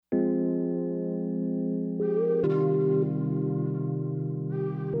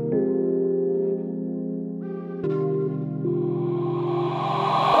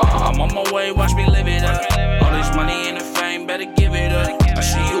way, watch me live it up. All this money and the fame, better give it up. I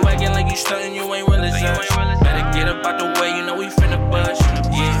see you acting like you stuntin', you ain't real as us. Better get up out the way, you know we finna bust.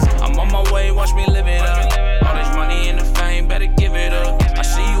 Yeah, I'm on my way, watch me live it up. All this money and the fame, better give it up. I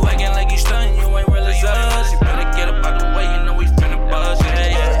see you acting like you stuntin', you ain't real as us. You better get up out the way, you know we finna bust.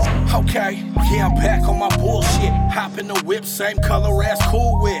 Yeah. Okay, yeah, I'm back on my bullshit. Hop in the whip, same color as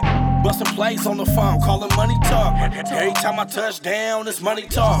Cool Whip. Bustin' plays on the phone, callin' money talk. Every time I touch down, it's money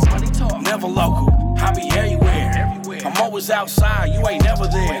talk. Never local, I be everywhere. I'm always outside, you ain't never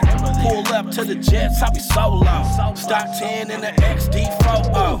there. Pull up to the Jets, I be solo. Stock 10 in the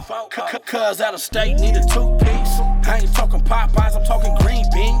XD4. Cuz out of state, need a two-piece. I ain't talking Popeyes, I'm talking green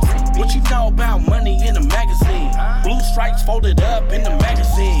beans. What you know about money in the magazine? Blue stripes folded up in the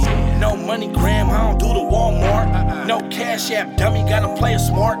magazine. No money gram, I don't do the Walmart. No cash app, dummy, gotta play it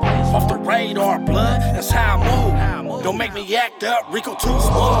smart. Off the radar, blood, that's how I move. Don't make me act up, Rico too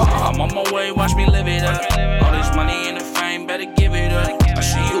smooth. I'm on my way, watch me live it up. All this money and the fame, better give it up. I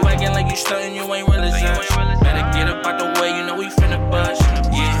see you acting like you stuntin', you ain't real as us. Better get up out the way, you know we finna bust.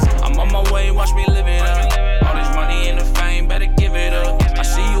 Yeah, I'm on my way, watch me live it up. All this money and the fame, better give it up. I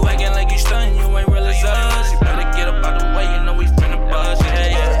see you acting like you stuntin', you ain't real as us. You better get up out the way, you know we finna bust.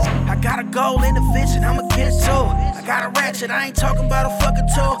 Yeah. I got a goal in the vision, I'ma get it to it. I got a ratchet, I ain't talking about a fucking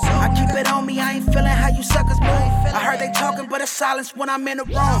tool. I keep it on me, I ain't feeling how you suckers move. I heard they talking, but it's silence when I'm in the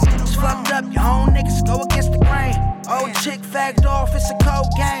room. It's fucked up, your own niggas go against the grain. Old chick fagged off, it's a cold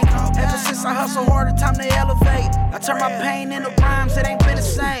game. Ever since I hustle harder, time to elevate. I turn my pain into rhymes, it ain't been the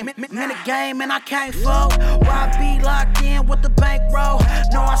same. Minute game and I can't fold. Why be locked in with the bankroll?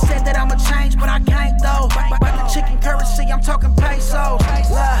 No, I said that I'ma change, but I can't though. By the chicken currency, I'm talking pesos.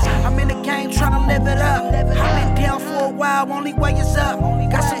 I'm in the game tryna live it up. I've been down for a while, only way is up.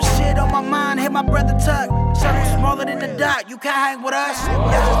 Got some shit on my mind, hit my brother tuck. Circle smaller than the dot, you can't hang with us.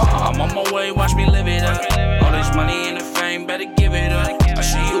 Yeah. I'm on my way, watch me live it up. All this money and the fame, better give it up. I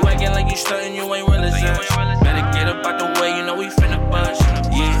see you acting like you stuntin', you ain't real as us. Better get up out the way, you know we finna bust.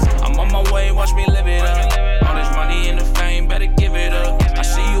 Yeah, I'm on my way, watch me live it